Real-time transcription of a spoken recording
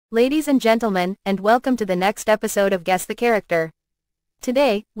Ladies and gentlemen, and welcome to the next episode of Guess the Character.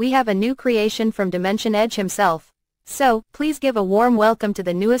 Today, we have a new creation from Dimension Edge himself. So, please give a warm welcome to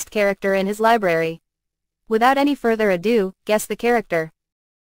the newest character in his library. Without any further ado, guess the character.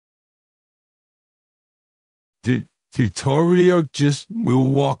 Did Tutorial just will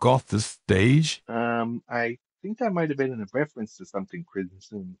walk off the stage? I think that might have been in a reference to something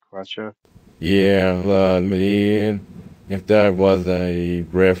Crimson Crusher. Yeah, man, if that was a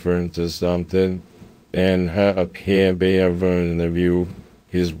reference to something, then how can be a version of you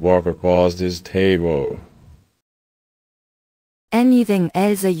his walk across this table? Anything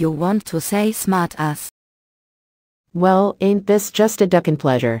else you want to say, smartass? Well, ain't this just a duckin'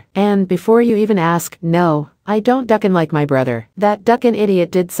 pleasure? And before you even ask, no, I don't duckin' like my brother. That duckin'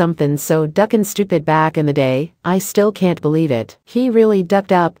 idiot did something so duckin' stupid back in the day, I still can't believe it. He really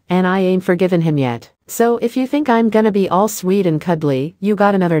ducked up, and I ain't forgiven him yet. So if you think I'm gonna be all sweet and cuddly, you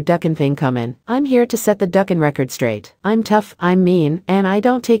got another duckin' thing comin'. I'm here to set the duckin' record straight. I'm tough, I'm mean, and I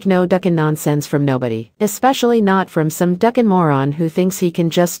don't take no duckin' nonsense from nobody. Especially not from some duckin' moron who thinks he can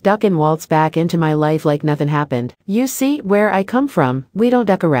just duckin' waltz back into my life like nothing happened. You see, where I come from, we don't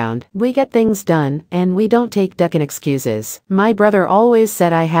duck around. We get things done, and we don't take duckin' excuses. My brother always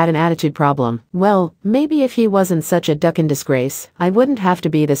said I had an attitude problem. Well, maybe if he wasn't such a duckin' disgrace, I wouldn't have to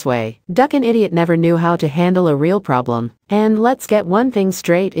be this way. Duckin' idiot never knew how to handle a real problem. And let's get one thing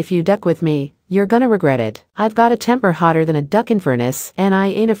straight, if you duck with me, you're gonna regret it. I've got a temper hotter than a duckin' furnace, and I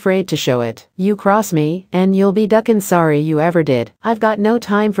ain't afraid to show it. You cross me, and you'll be duckin' sorry you ever did. I've got no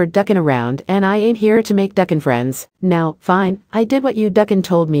time for duckin' around, and I ain't here to make duckin' friends. Now, fine, I did what you duckin'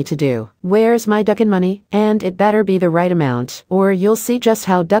 told me to do. Where's my duckin' money? And it better be the right amount, or you'll see just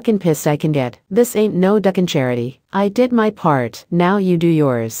how duckin' pissed I can get. This ain't no duckin' charity. I did my part, now you do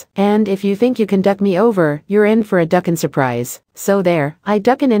yours. And if you think you can duck me over, you're in for a duckin' surprise. So there, I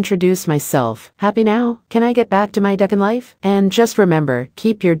duckin' introduce myself. Happy now? Can I get back to my duckin' life? And just remember,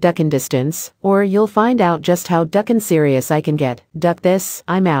 keep your duckin' distance, or you'll find out just how duckin' serious I can get. Duck this,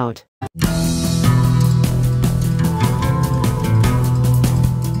 I'm out.